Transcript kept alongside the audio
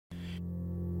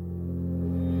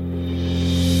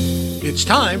It's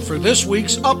time for this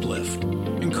week's Uplift.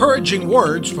 Encouraging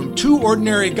words from two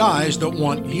ordinary guys that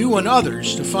want you and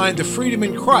others to find the freedom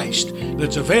in Christ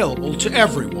that's available to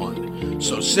everyone.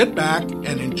 So sit back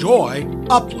and enjoy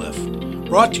Uplift,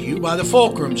 brought to you by the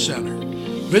Fulcrum Center.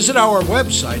 Visit our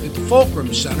website at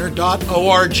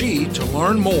fulcrumcenter.org to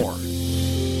learn more.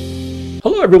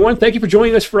 Hello, everyone. Thank you for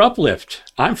joining us for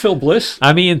Uplift. I'm Phil Bliss.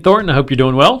 I'm Ian Thornton. I hope you're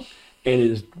doing well. It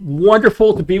is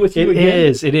wonderful to be with you again.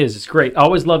 It is. It's great. I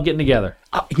always love getting together.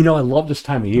 I love this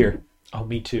time of year. Oh,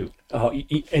 me too.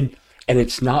 And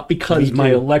it's not because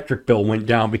my electric bill went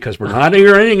down because we're not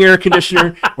running air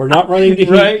conditioner. We're not running the heat.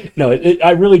 Right. No,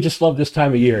 I really just love this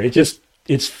time of year.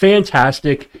 It's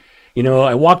fantastic.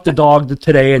 I walked the dog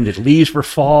today and the leaves were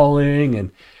falling and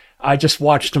I just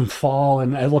watched them fall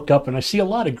and I look up and I see a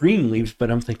lot of green leaves, but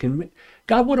I'm thinking,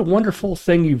 God, what a wonderful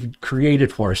thing you've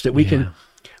created for us that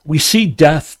we see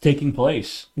death taking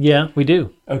place. Yeah, we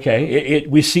do. Okay,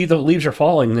 we see the leaves are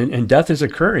falling and death is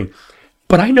occurring.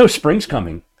 But I know spring's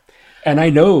coming. And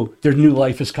I know their new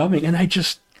life is coming. And I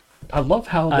love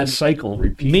how this cycle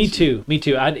repeats. Me too.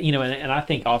 And I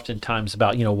think oftentimes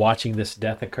about, watching this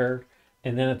death occur.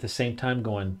 And then at the same time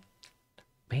going,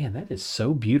 man, that is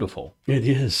so beautiful. It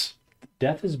is.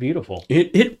 Death is beautiful.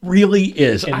 It really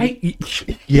is.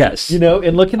 Yes.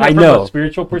 And looking at it from a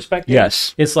spiritual perspective,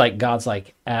 yes, it's like God's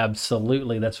like,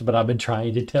 absolutely. That's what I've been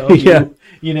trying to tell you.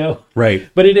 Right.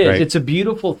 But it is. Right. It's a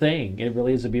beautiful thing. It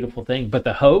really is a beautiful thing. But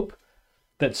the hope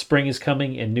that spring is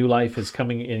coming and new life is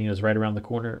coming and is right around the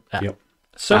corner. Yep.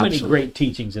 So many great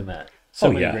teachings in that.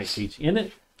 Great teachings in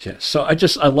it. Yes. So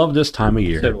I love this time of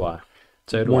year. So do I.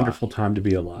 Wonderful time to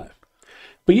be alive.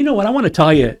 But you know what? I want to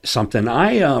tell you something.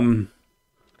 I know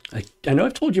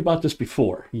I've told you about this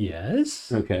before.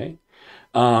 Yes. Okay.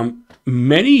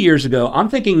 Many years ago, I'm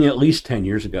thinking at least 10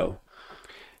 years ago,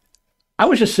 I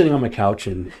was just sitting on my couch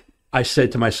and I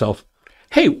said to myself,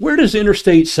 hey, where does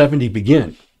Interstate 70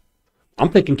 begin? I'm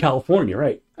thinking California,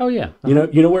 right? Oh, yeah. You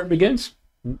know where it begins?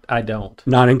 I don't.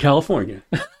 Not in California.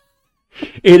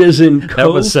 It is in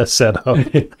That was a setup.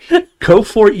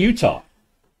 Fort, Utah.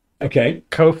 Okay.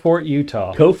 Fort,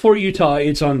 Utah. Fort, Utah.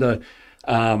 It's on the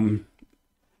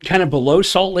kind of below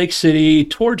Salt Lake City,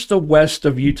 towards the west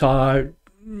of Utah,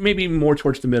 maybe more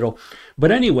towards the middle.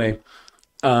 But anyway,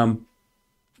 from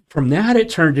that it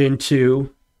turned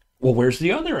into, well, where's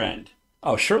the other end?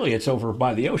 Oh, surely it's over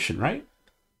by the ocean, right?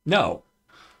 No.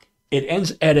 It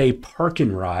ends at a park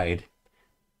and ride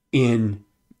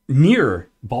near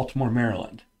Baltimore,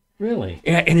 Maryland. Really?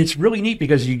 And it's really neat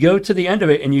because you go to the end of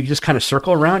it and you just kind of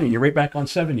circle around and you're right back on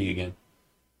 70 again.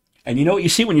 And you know what you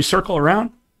see when you circle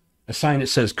around? A sign that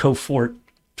says Cove Fort,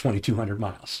 2,200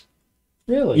 miles.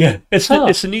 Really? Yeah, it's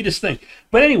the neatest thing.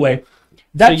 But anyway,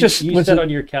 you sat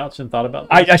on your couch and thought about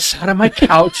this? I sat on my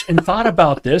couch and thought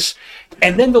about this,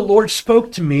 and then the Lord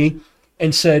spoke to me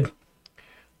and said,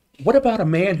 what about a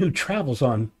man who travels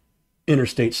on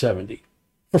Interstate 70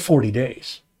 for 40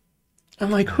 days?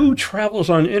 I'm like, who travels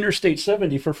on Interstate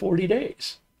 70 for 40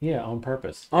 days? Yeah, on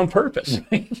purpose. On purpose.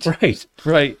 Right.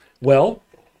 Right. Well,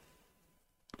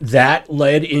 that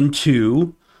led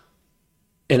into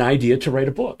an idea to write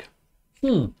a book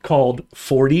called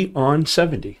 40 on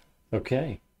 70.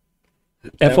 Okay.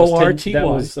 Forty. That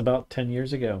was about 10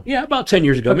 years ago. Yeah, about 10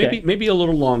 years ago. Okay. Maybe a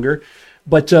little longer.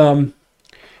 But 40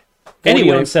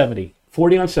 anyway, on 70.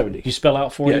 40 on 70. You spell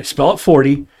out 40? Yeah, spell out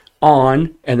 40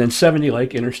 on and then 70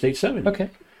 like Interstate 70. Okay.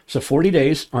 So 40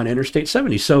 days on Interstate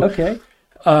 70. So okay.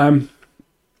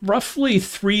 Roughly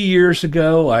 3 years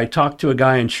ago, I talked to a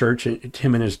guy in church,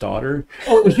 him and his daughter.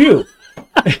 Oh, it was you.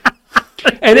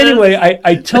 And anyway,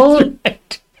 I told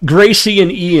Gracie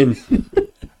and Ian,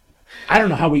 I don't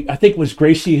know how I think it was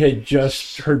Gracie had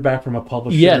just heard back from a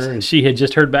publisher. Yes, she had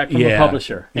just heard back from a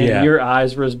publisher. And your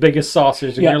eyes were as big as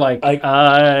saucers, and you're like,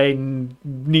 I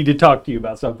need to talk to you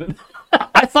about something.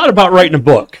 I thought about writing a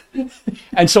book.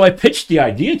 And so I pitched the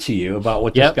idea to you about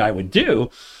what this guy would do.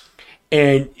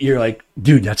 And you're like,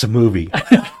 dude, that's a movie.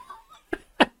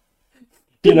 To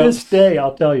this day,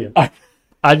 I'll tell you.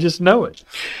 I just know it.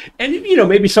 And,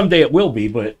 maybe someday it will be,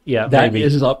 but that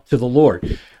is up to the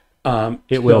Lord.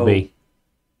 It will be.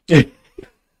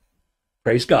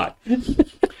 Praise God.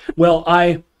 Well,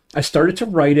 I started to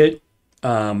write it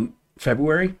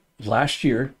February last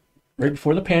year, right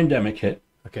before the pandemic hit.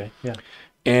 Okay, yeah.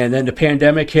 And then the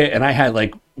pandemic hit, and I had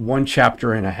like one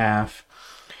chapter and a half.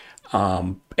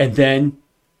 And then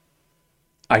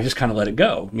I just kind of let it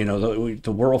go.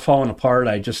 The world falling apart,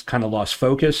 I just kind of lost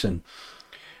focus. And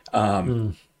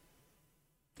I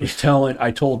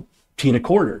told Tina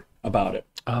Corder about it.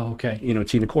 Oh, okay.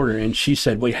 Tina Corder. And she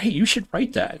said, well, hey, you should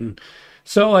write that. And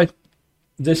so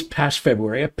this past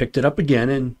February, I picked it up again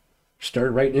and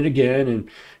started writing it again, and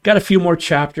got a few more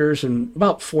chapters, and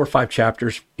about 4 or 5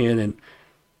 chapters in, and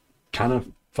kind of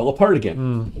fell apart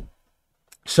again.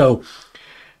 So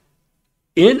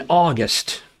in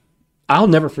August, I'll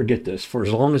never forget this for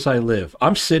as long as I live.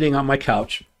 I'm sitting on my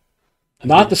couch,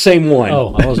 not the same one.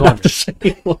 Oh, I was wondering. The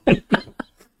same one.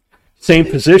 Same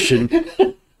position,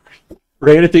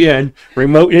 right at the end,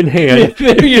 remote in hand.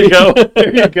 There you go.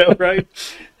 There you go, right?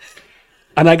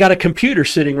 And I got a computer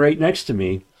sitting right next to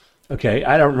me. Okay,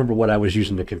 I don't remember what I was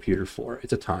using the computer for at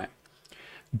the time.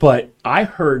 But I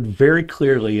heard very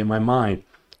clearly in my mind,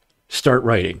 start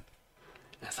writing.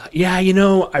 I thought, yeah,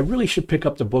 I really should pick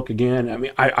up the book again. I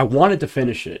mean, I wanted to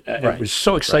finish it. I was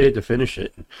so excited to finish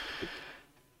it.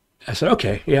 I said,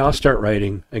 okay, yeah, I'll start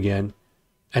writing again.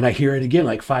 And I hear it again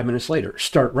like 5 minutes later,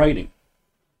 start writing.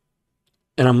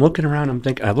 And I'm looking around, I'm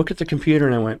thinking, I look at the computer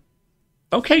and I went,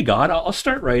 okay, God, I'll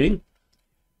start writing.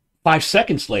 5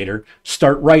 seconds later,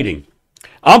 start writing.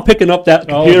 I'm picking up that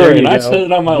computer and I set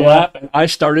it on my lap and I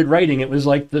started writing. It was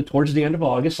like towards the end of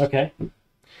August. Okay.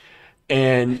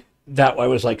 And that I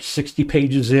was like 60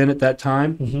 pages in at that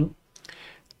time. Mm-hmm.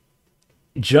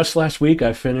 Just last week,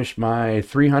 I finished my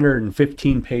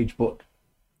 315-page book.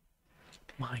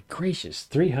 My gracious,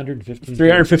 315.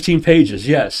 315 pages,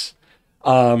 yes.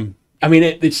 I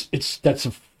mean, that's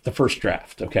the first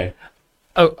draft. Okay.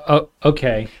 Oh,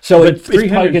 okay. So but it's probably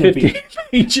going to 350 be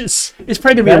pages. It's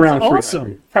probably going to be around 300.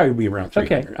 Awesome. Probably be around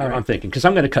 300. Okay, all right. I'm thinking because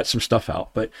I'm going to cut some stuff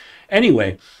out. But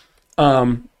anyway,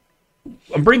 I'm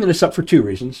bringing this up for 2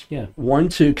 reasons. Yeah. One,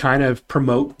 to kind of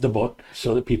promote the book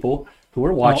so that people who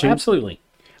are watching absolutely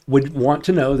would want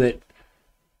to know that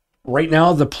right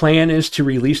now the plan is to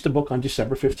release the book on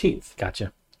December 15th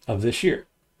gotcha of this year.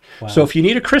 Wow. So if you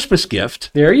need a Christmas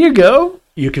gift, there you go.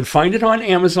 you can find it on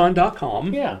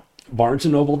Amazon.com. Yeah.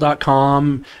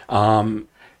 BarnesandNoble.com,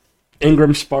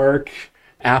 Ingram Spark,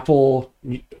 Apple,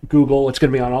 Google. It's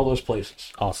going to be on all those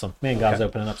places. Awesome. Man, God's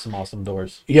opening up some awesome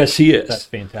doors. Yes, he is. That's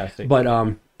fantastic.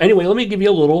 But anyway, let me give you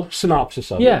a little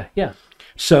synopsis of it. Yeah.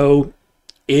 So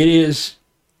it's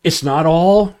not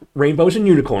all rainbows and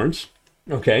unicorns.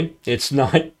 Okay. It's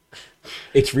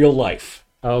real life.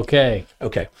 Okay.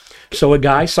 So a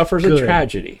guy suffers a Good.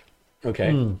 tragedy. Okay.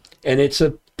 And it's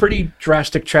a pretty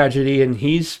drastic tragedy, and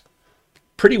he's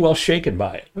pretty well shaken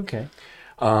by it. Okay.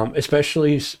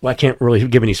 Especially, I can't really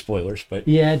give any spoilers, but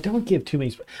Yeah, don't give too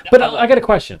many. But I got a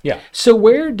question. Yeah. So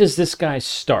where does this guy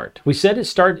start? We said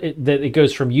that it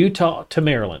goes from Utah to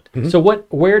Maryland. Mm-hmm. So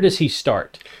where does he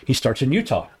start? he starts in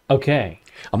Utah. Okay.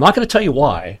 I'm not going to tell you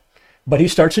why, but he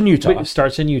starts in Utah, It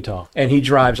starts in Utah. and he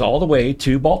drives all the way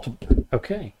to Baltimore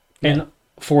Okay. And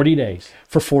 40 days.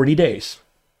 for 40 days.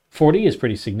 40 is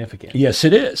pretty significant. Yes,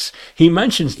 it is. He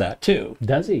mentions that too.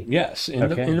 Does he? Yes, in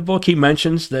Okay. the book he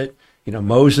mentions that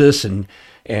Moses and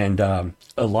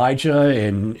Elijah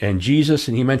and Jesus,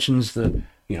 and he mentions the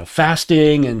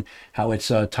fasting and how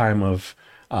it's a time of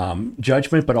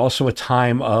judgment, but also a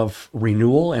time of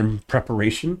renewal and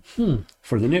preparation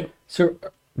for the new. So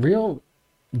real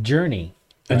journey.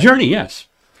 A journey, yes.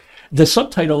 The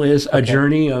subtitle is A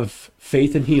Journey of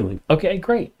Faith and Healing. Okay,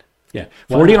 great. Yeah,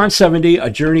 40 on 70, A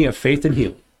Journey of Faith and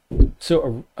Healing.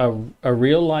 So a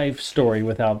real life story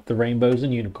without the rainbows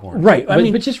and unicorns, Right, I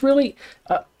mean- but just really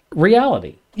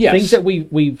reality. Yes. Things that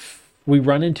we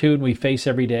run into and we face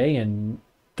every day, and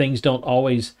things don't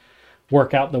always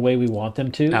work out the way we want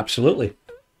them to. Absolutely.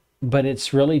 But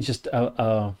it's really just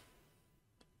a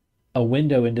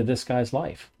window into this guy's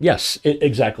life. Yes,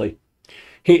 exactly.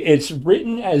 It's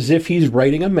written as if he's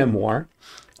writing a memoir.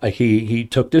 Like he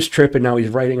took this trip and now he's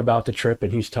writing about the trip,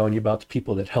 and he's telling you about the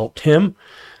people that helped him,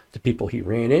 the people he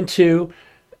ran into,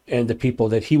 and the people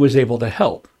that he was able to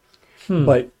help.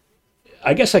 But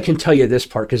I guess I can tell you this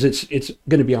part because it's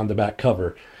going to be on the back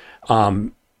cover.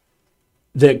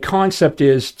 The concept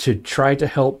is to try to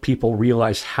help people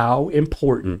realize how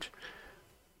important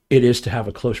it is to have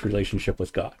a close relationship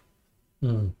with God.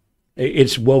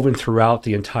 It's woven throughout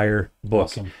the entire book.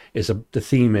 Awesome. The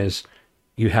theme is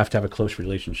you have to have a close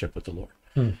relationship with the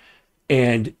Lord.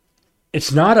 And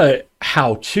it's not a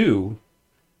how-to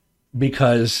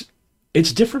because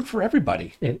it's different for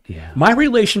everybody. Yeah. My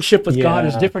relationship with God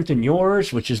is Yeah. different than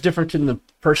yours, which is different than the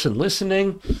person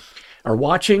listening or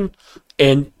watching.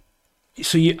 And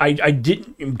so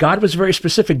God was very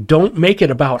specific. Don't make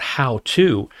it about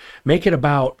how-to. Make it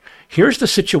about, here's the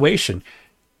situation.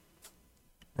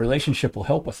 Relationship will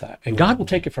help with that. And God will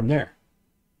take it from there.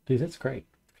 Dude, that's great.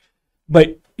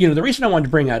 But, the reason I wanted to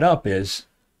bring that up is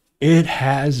it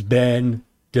has been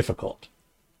difficult.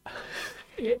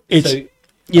 It's,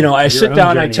 So, I sit own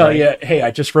down and I journey, tell right? you, hey,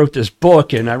 I just wrote this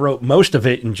book and I wrote most of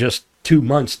it in just 2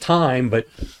 months' time, but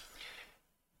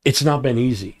it's not been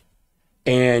easy.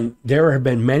 And there have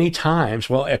been many times,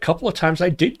 well, a couple of times I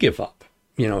did give up.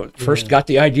 First got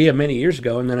the idea many years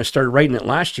ago, and then I started writing it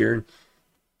last year.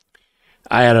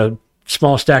 I had a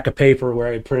small stack of paper where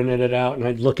I printed it out, and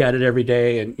I'd look at it every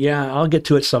day, and I'll get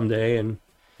to it someday, and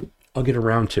I'll get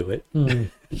around to it.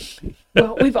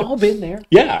 Well, we've all been there.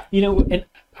 Yeah. And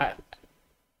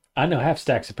I know I have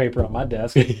stacks of paper on my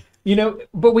desk,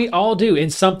 but we all do in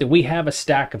something. We have a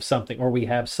stack of something, or we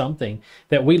have something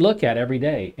that we look at every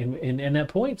day. And at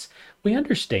points, we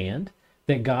understand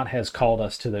that God has called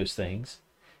us to those things.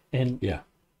 And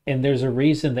there's a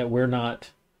reason that we're not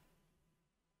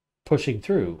pushing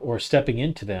through or stepping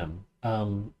into them,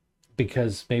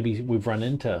 because maybe we've run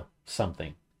into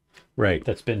something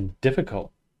that's been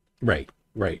difficult. Right.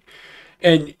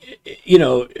 And,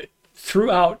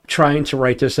 throughout trying to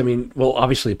write this,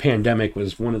 obviously pandemic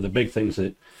was one of the big things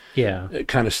that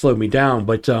kind of slowed me down,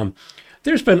 but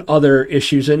there's been other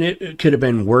issues, and it could have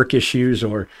been work issues,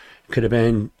 or it could have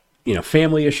been,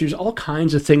 family issues, all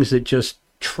kinds of things that just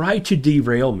tried to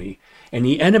derail me. And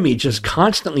the enemy just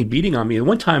constantly beating on me. And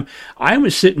one time I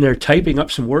was sitting there typing up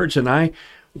some words, and I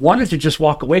wanted to just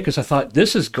walk away because I thought,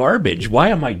 this is garbage. Why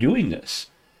am I doing this?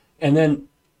 And then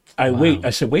I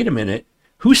said, wait a minute.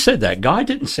 Who said that? God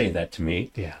didn't say that to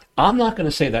me. Yeah. I'm not going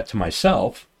to say that to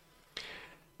myself,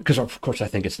 because of course I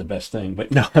think it's the best thing. But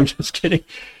no, I'm just kidding.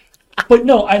 But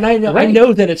no, and I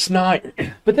know that it's not.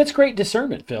 But that's great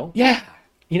discernment, Phil. Yeah.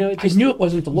 I knew it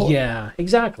wasn't the Lord. Yeah,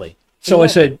 exactly. So I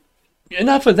said,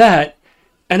 enough of that.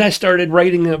 And I started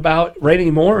writing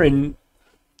more and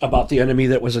about the enemy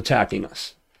that was attacking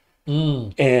us.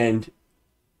 And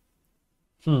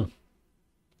there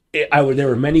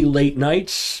were many late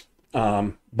nights,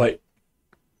 but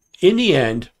in the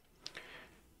end,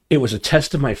 it was a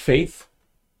test of my faith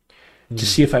to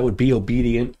see if I would be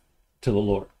obedient to the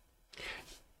Lord.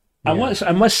 I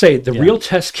must say the real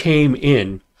test came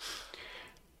in,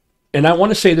 and I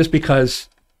want to say this because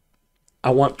I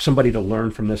want somebody to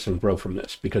learn from this and grow from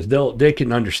this, because they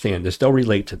can understand this. They'll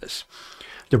relate to this.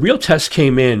 The real test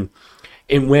came in,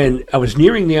 and when I was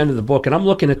nearing the end of the book, and I'm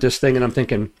looking at this thing and I'm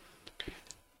thinking,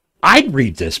 I'd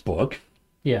read this book.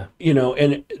 Yeah.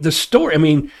 And the story,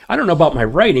 I don't know about my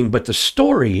writing, but the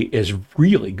story is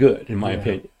really good in my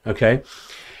opinion. Okay.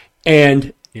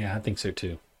 And I think so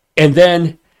too. And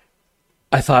then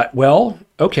I thought, well,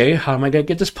 okay, how am I going to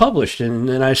get this published? And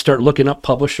then I start looking up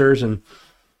publishers, and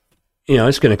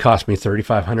it's going to cost me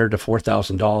 $3,500 to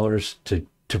 $4,000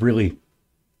 to really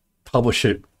publish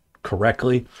it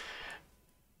correctly.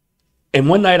 And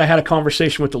one night I had a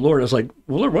conversation with the Lord. I was like,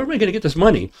 well, Lord, where am I going to get this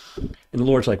money? And the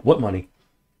Lord's like, what money?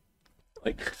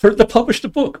 To publish the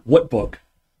book. What book?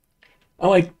 I'm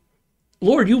like,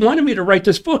 Lord, you wanted me to write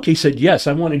this book. He said, yes,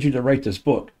 I wanted you to write this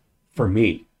book for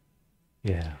me.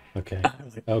 Yeah. Okay.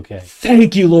 Okay.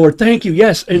 Thank you, Lord. Thank you.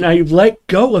 Yes. And I let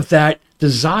go of that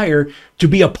desire to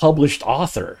be a published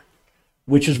author,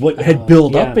 which is what had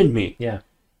built up in me. Yeah.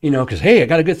 Because, hey, I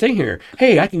got a good thing here.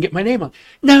 Hey, I can get my name on.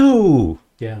 No.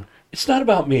 Yeah. It's not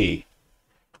about me.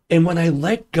 And when I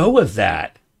let go of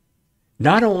that,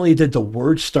 not only did the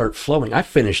words start flowing, I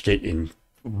finished it in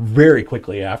very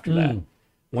quickly after that.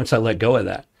 Once I let go of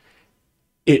that,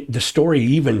 the story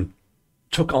even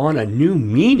took on a new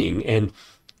meaning, and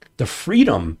the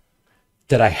freedom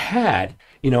that I had,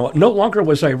 no longer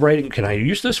was I writing, can I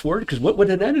use this word? Because what would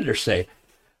an editor say?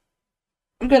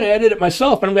 I'm going to edit it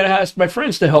myself, and I'm going to ask my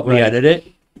friends to help me edit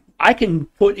it. I can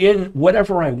put in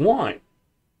whatever I want,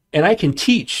 and I can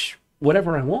teach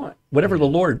whatever I want, whatever the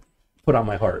Lord put on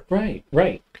my heart.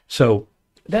 Right. So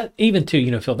that even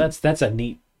too, Phil, that's a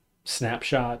neat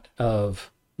snapshot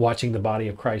of watching the body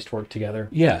of Christ work together.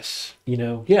 Yes.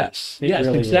 Yes,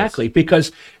 really exactly. Is.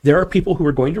 Because there are people who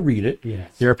are going to read it. Yes.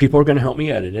 There are people who are going to help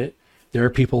me edit it. There are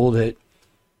people that,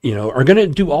 are going to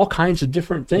do all kinds of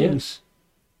different things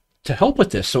to help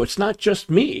with this. So it's not just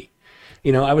me.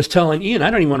 I was telling Ian,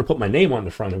 I don't even want to put my name on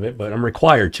the front of it, but I'm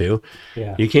required to.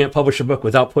 Yeah. You can't publish a book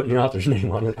without putting the author's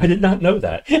name on it. I did not know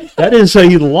that. That is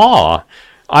a law.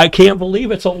 I can't believe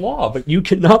it's a law, but you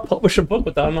cannot publish a book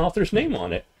without an author's name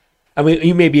on it.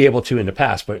 You may be able to in the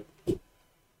past, but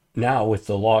now with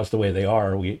the laws the way they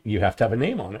are, you have to have a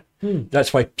name on it.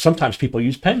 That's why sometimes people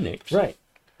use pen names. Right.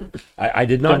 I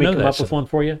did not know that. Come up with one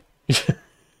for you?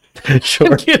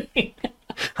 Sure. I'm kidding.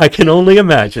 I can only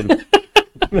imagine.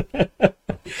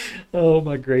 Oh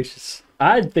my gracious!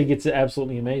 I think it's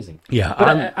absolutely amazing. Yeah,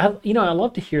 but I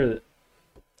love to hear that.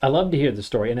 I love to hear the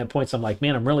story, and at points I'm like,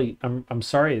 man, I'm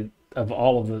sorry of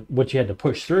all of what you had to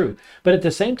push through. But at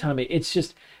the same time, it's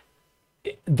just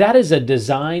that is a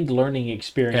designed learning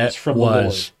experience from the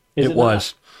Lord. It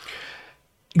was.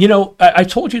 I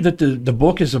told you that the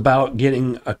book is about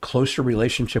getting a closer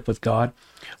relationship with God,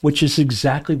 which is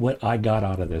exactly what I got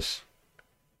out of this.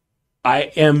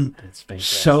 I am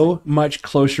so much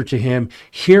closer to him,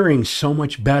 hearing so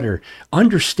much better,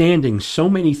 understanding so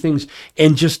many things.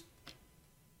 And just,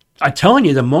 I'm telling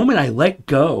you, the moment I let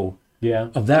go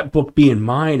of that book being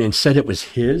mine and said it was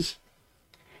his,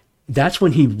 that's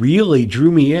when he really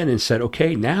drew me in and said,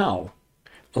 okay, now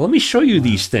let me show you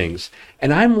these things.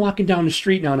 And I'm walking down the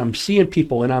street now and I'm seeing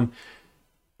people and I'm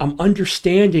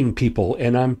understanding people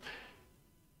and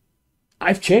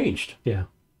I've changed. Yeah.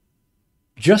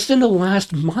 Just in the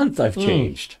last month, I've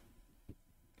changed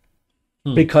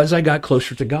because I got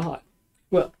closer to God.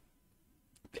 Well,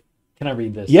 can I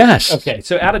read this? Yes. Okay.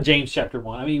 So out of James chapter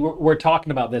 1, I mean, we're talking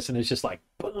about this and it's just like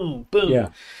boom, boom. Yeah.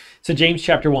 So James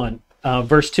chapter 1,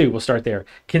 verse 2, we'll start there.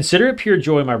 Consider it pure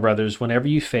joy, my brothers, whenever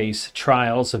you face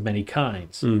trials of many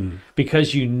kinds,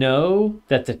 because you know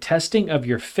that the testing of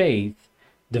your faith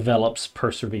develops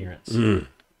perseverance.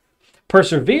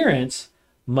 Perseverance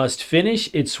must finish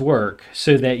its work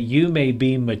so that you may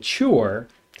be mature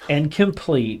and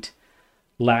complete,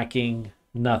 lacking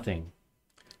nothing.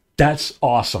 That's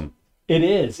awesome. It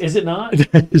is it not?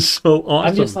 That is so awesome.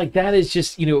 I'm just like, that is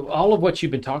just, all of what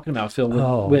you've been talking about, Phil,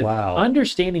 with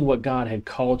understanding what God had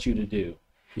called you to do.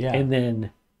 Yeah. And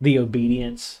then the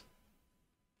obedience.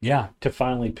 Yeah. To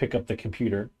finally pick up the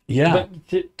computer. Yeah.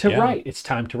 But to write, it's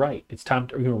time to write. It's time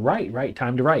to write,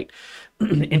 time to write.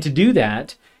 And to do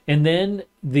that, and then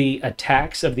the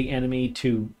attacks of the enemy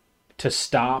to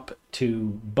stop,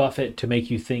 to buffet, to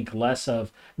make you think less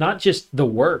of not just the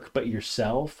work, but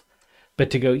yourself, but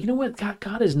to go, you know what,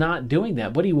 God is not doing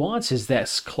that. What he wants is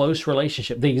that close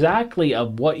relationship, exactly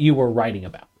of what you were writing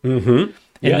about. And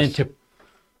then to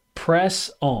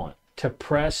press on, to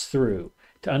press through,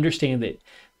 to understand that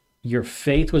your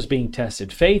faith was being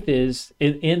tested. Faith is,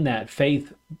 in that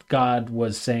faith, God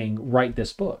was saying, write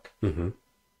this book.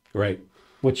 Right.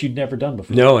 Which you'd never done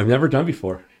before. No, I've never done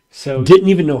before. So didn't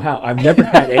even know how. I've never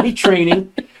had any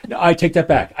training. No, I take that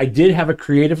back. I did have a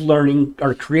creative learning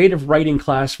or creative writing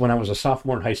class when I was a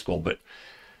sophomore in high school, but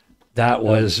that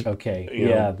was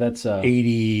okay. That's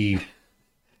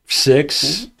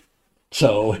 86.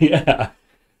 So yeah.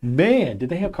 Man, did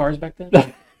they have cars back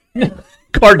then?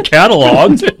 Card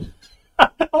catalogs.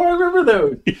 Oh, I remember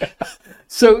those. Yeah.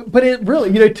 So, but it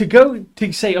really, to go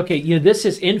to say, okay, this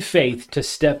is in faith to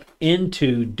step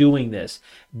into doing this,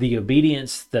 the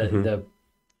obedience, the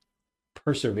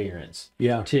perseverance,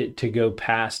 to go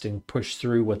past and push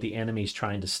through what the enemy's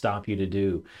trying to stop you to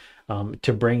do,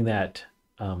 to bring that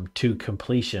to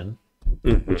completion,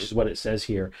 which is what it says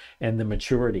here, and the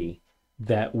maturity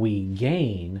that we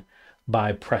gain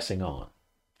by pressing on.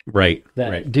 Right.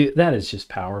 That is just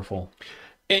powerful.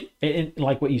 And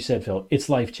like what you said, Phil, it's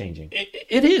life-changing.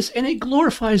 It is, and it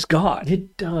glorifies God.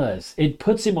 It does. It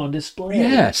puts him on display.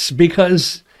 Yes,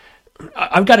 because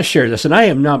I've got to share this, and I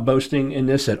am not boasting in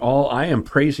this at all. I am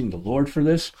praising the Lord for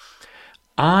this.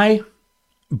 I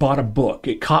bought a book.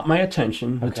 It caught my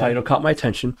attention. The title caught my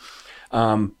attention.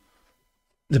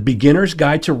 The Beginner's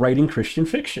Guide to Writing Christian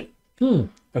Fiction.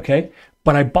 Okay?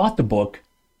 But I bought the book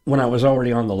when I was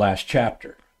already on the last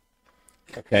chapter.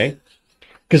 Okay?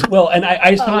 Because, and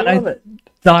I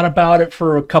thought about it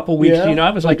for a couple weeks.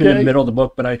 I was like in the middle of the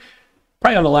book, but I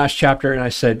probably on the last chapter, and I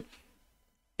said,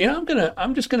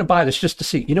 I'm just gonna buy this just to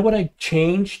see. You know what I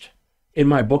changed in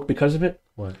my book because of it?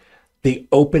 What? The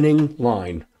opening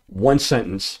line, one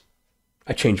sentence.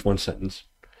 I changed one sentence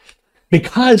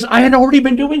because I had already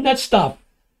been doing that stuff,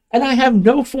 and I have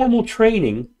no formal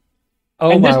training.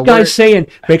 And this guy's saying,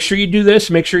 make sure you do this,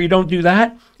 make sure you don't do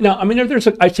that. Now, I mean,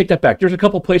 I take that back. There's a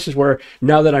couple places where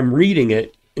now that I'm reading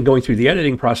it and going through the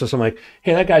editing process, I'm like,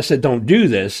 hey, that guy said don't do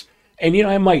this. And,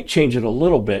 I might change it a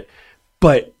little bit.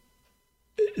 But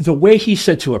the way he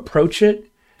said to approach it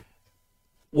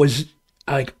was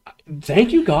like,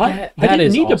 thank you, God. I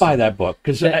didn't need to buy that book.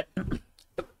 Because at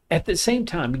the same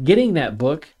time, getting that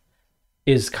book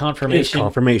is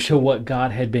confirmation to what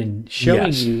God had been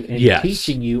showing you and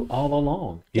teaching you all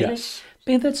along. Yes.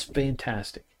 Man, that's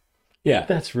fantastic. Yeah.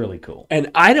 That's really cool.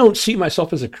 And I don't see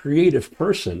myself as a creative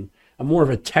person. I'm more of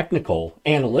a technical,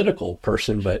 analytical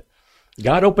person, but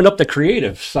God opened up the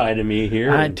creative side of me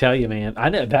here. I tell you, man, I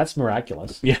know that's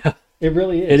miraculous. Yeah. It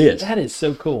really is. It is. That is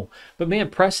so cool. But man,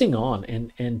 pressing on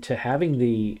and to having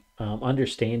the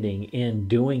understanding in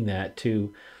doing that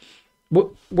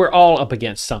we're all up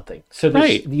against something. So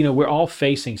we're all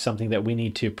facing something that we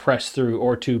need to press through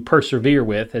or to persevere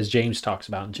with, as James talks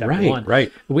about in chapter 1. Right.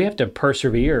 We have to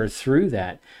persevere through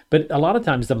that. But a lot of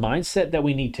times the mindset that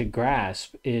we need to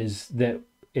grasp is that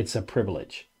it's a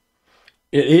privilege.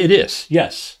 It is,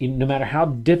 yes. no matter how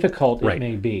difficult it Right.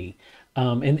 may be.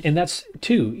 And that's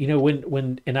too,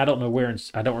 when and I don't know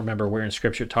I don't remember where in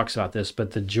Scripture it talks about this,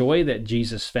 but the joy that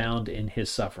Jesus found in his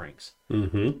sufferings,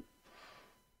 Mm-hmm.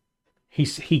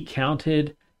 he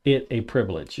counted it a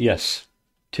privilege. Yes.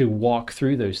 To walk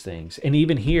through those things. And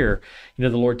even here, the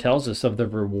Lord tells us of the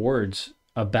rewards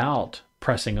about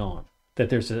pressing on, that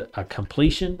there's a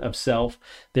completion of self.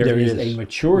 There is a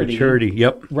maturity. Maturity,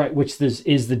 yep. Right, which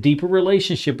is the deeper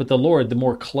relationship with the Lord, the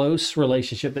more close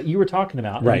relationship that you were talking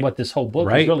about, Right. and what this whole book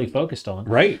Right. is really focused on.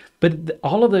 Right. But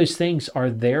all of those things are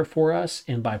there for us,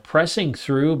 and by pressing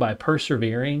through, by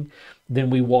persevering, then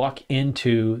we walk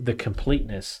into the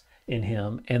completeness in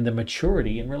Him and the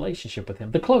maturity in relationship with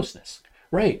Him, the closeness.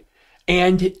 Right.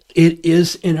 And it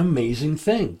is an amazing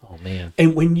thing. Oh, man.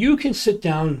 And when you can sit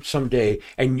down someday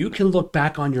and you can look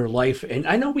back on your life, and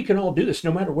I know we can all do this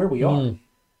no matter where we are.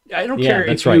 I don't care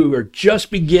if you are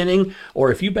just beginning or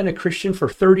if you've been a Christian for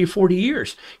 30, 40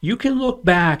 years. You can look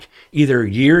back either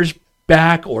years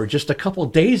back or just a couple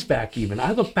days back even.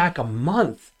 I look back a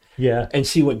month and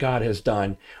see what God has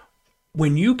done.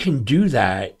 When you can do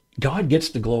that, God gets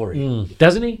the glory.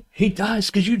 Doesn't He? He does,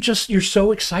 because you're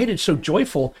so excited, so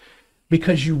joyful,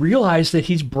 because you realize that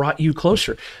He's brought you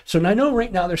closer. So I know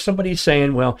right now there's somebody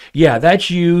saying, well, yeah, that's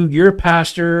you. You're a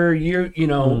pastor.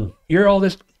 You're all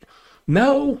this.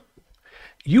 No,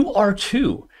 you are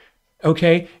too.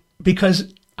 Okay?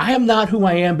 Because I am not who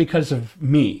I am because of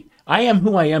me. I am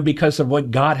who I am because of what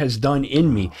God has done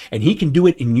in me, and He can do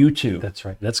it in you too. That's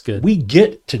right. That's good. We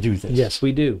get to do this. Yes,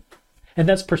 we do. And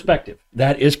that's perspective.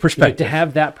 That is perspective. To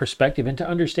have that perspective and to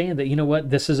understand that,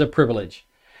 this is a privilege.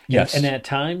 Yes. And at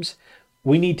times,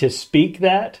 we need to speak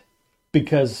that,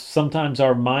 because sometimes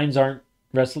our minds aren't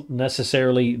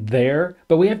necessarily there,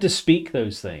 but we have to speak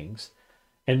those things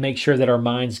and make sure that our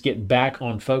minds get back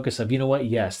on focus of,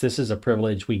 yes, this is a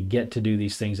privilege. We get to do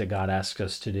these things that God asks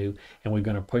us to do, and we're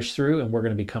going to push through, and we're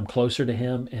going to become closer to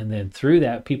Him. And then through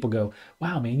that, people go,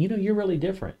 wow, man, you're really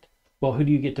different. Well, who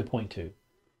do you get to point to?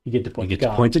 You get to point to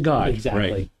God. To point to God.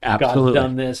 Exactly. Right. Absolutely. God's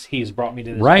done this. He's brought me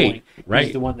to this point. Right.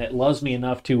 He's the one that loves me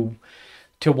enough to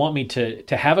want me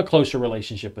to have a closer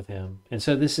relationship with Him. And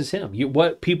so this is Him.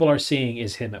 What people are seeing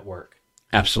is Him at work.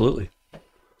 Absolutely.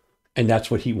 And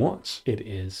that's what He wants. It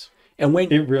is. And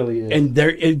when it really is. And there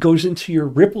it goes into your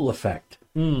ripple effect.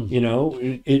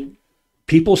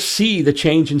 People see the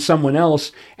change in someone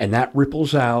else, and that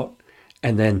ripples out,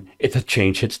 and then the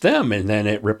change hits them, and then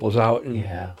it ripples out. And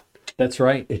that's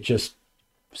right. It just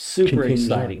super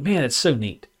exciting. On. Man, it's so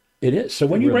neat. It is. So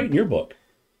when you write in your book,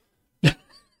 it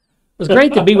was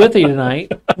great to be with you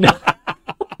tonight.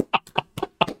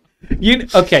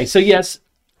 Okay, so yes,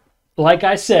 like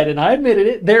I said, and I admitted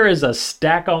it, there is a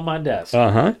stack on my desk.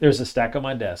 There's a stack on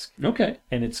my desk. Okay.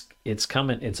 And it's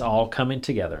coming. It's all coming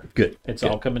together. Good. It's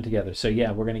all coming together. So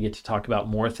we're going to get to talk about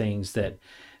more things that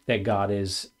God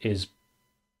has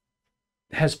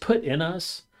put in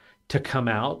us to come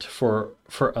out for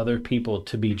other people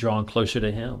to be drawn closer to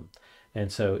Him.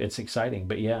 And so it's exciting.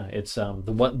 But it's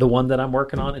the one that I'm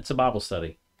working on, it's a Bible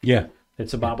study. Yeah.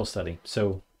 It's a Bible study.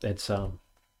 So it's and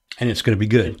it's going to be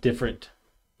good.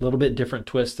 A little bit different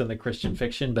twist than the Christian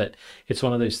fiction, but it's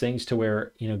one of those things to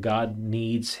where, God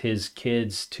needs His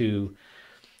kids to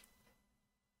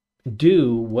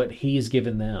do what He's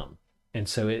given them. And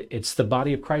so it's the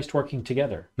body of Christ working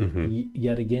together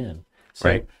yet again. So,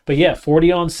 right. But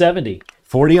 40 on 70.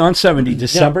 40 on 70,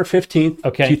 December 15th,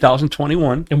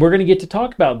 2021. And we're going to get to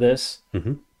talk about this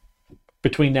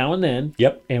between now and then.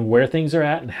 Yep. And where things are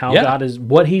at and how God is,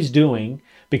 what He's doing,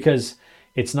 because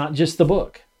it's not just the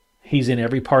book. He's in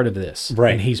every part of this.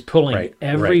 Right. And He's pulling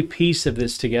every piece of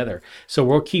this together. So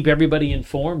we'll keep everybody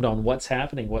informed on what's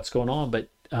happening, what's going on. But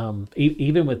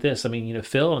even with this,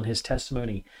 Phil and his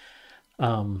testimony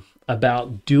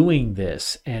about doing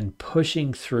this and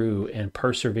pushing through and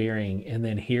persevering, and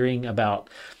then hearing about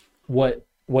what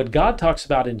God talks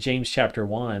about in James chapter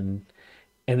 1,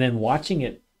 and then watching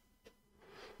it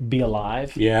be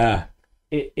alive. Yeah.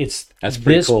 That's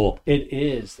pretty cool. It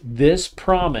is. This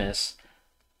promise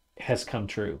has come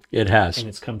true. It has. And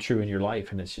it's come true in your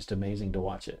life, and it's just amazing to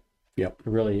watch it. Yep. It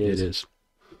really is. It is.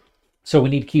 So we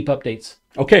need to keep updates.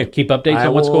 Okay. Keep updates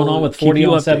on what's going on with 40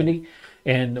 on 70.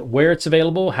 And where it's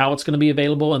available, how it's going to be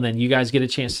available, and then you guys get a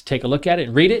chance to take a look at it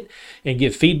and read it and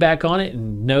give feedback on it,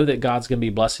 and know that God's going to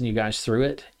be blessing you guys through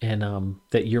it, and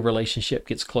that your relationship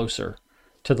gets closer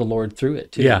to the Lord through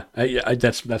it too. Yeah,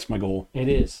 that's my goal. It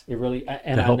is. It really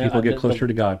and to help people get closer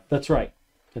to God. That's right.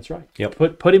 That's right.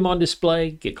 Yep. Put Him on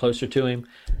display, get closer to Him,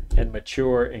 and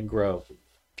mature and grow.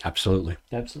 Absolutely.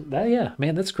 Absolutely. Yeah,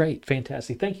 man, that's great.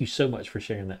 Fantastic. Thank you so much for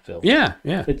sharing that, Phil. Yeah,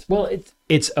 yeah.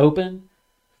 It's open,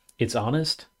 it's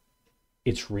honest,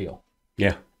 it's real.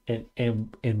 Yeah. And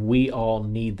we all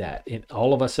need that. And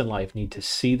all of us in life need to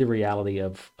see the reality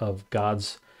of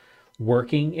God's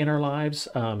working in our lives,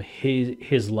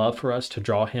 his love for us, to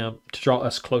draw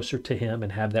us closer to him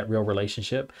and have that real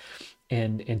relationship.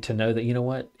 And to know that, you know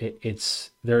what,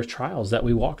 there are trials that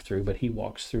we walk through, but he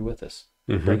walks through with us.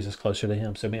 Brings us closer to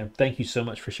him. So, man, thank you so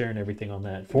much for sharing everything on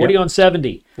that. 40 on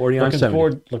 70. 40 on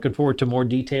 70. Looking forward to more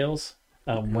details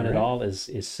when it all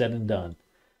is said and done.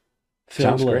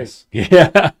 Sounds bliss. great.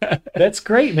 Yeah. That's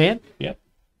great, man. Yep.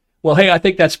 Well, hey, I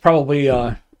think that's probably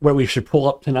where we should pull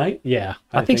up tonight. Yeah,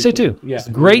 I think so too. Yeah. It's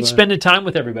great spending time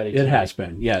with everybody tonight. It has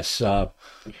been, yes.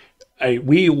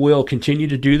 We will continue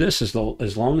to do this as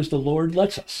long as the Lord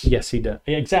lets us. Yes, he does.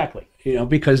 Exactly.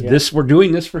 Because we're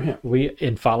doing this for him.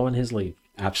 In following his lead.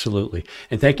 Absolutely.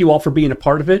 And thank you all for being a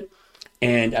part of it.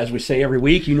 And as we say every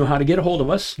week, you know how to get a hold of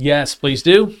us. Yes, please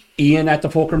do.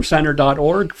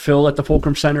 Ian@thefulcrumcenter.org,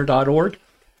 Phil@thefulcrumcenter.org.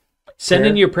 Send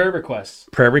in your prayer requests.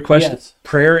 Prayer requests. Yes.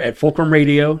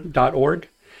 prayer@fulcrumradio.org.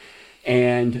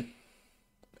 And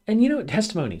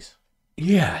testimonies.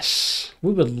 Yes.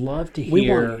 We would love to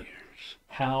hear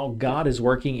how God is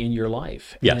working in your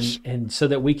life. Yes. And so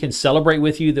that we can celebrate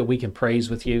with you, that we can praise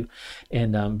with you,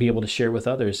 and be able to share with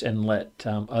others and let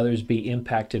others be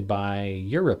impacted by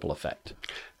your ripple effect.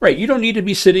 Right. You don't need to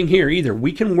be sitting here either.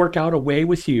 We can work out a way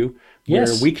with you where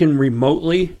we can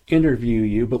remotely interview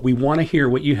you, but we want to hear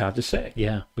what you have to say.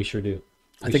 Yeah, we sure do.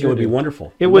 I think it would be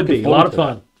wonderful. It would be a lot of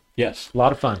fun. Yes. A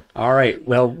lot of fun. All right.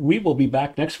 Well, we will be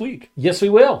back next week. Yes, we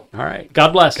will. All right.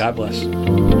 God bless. God bless.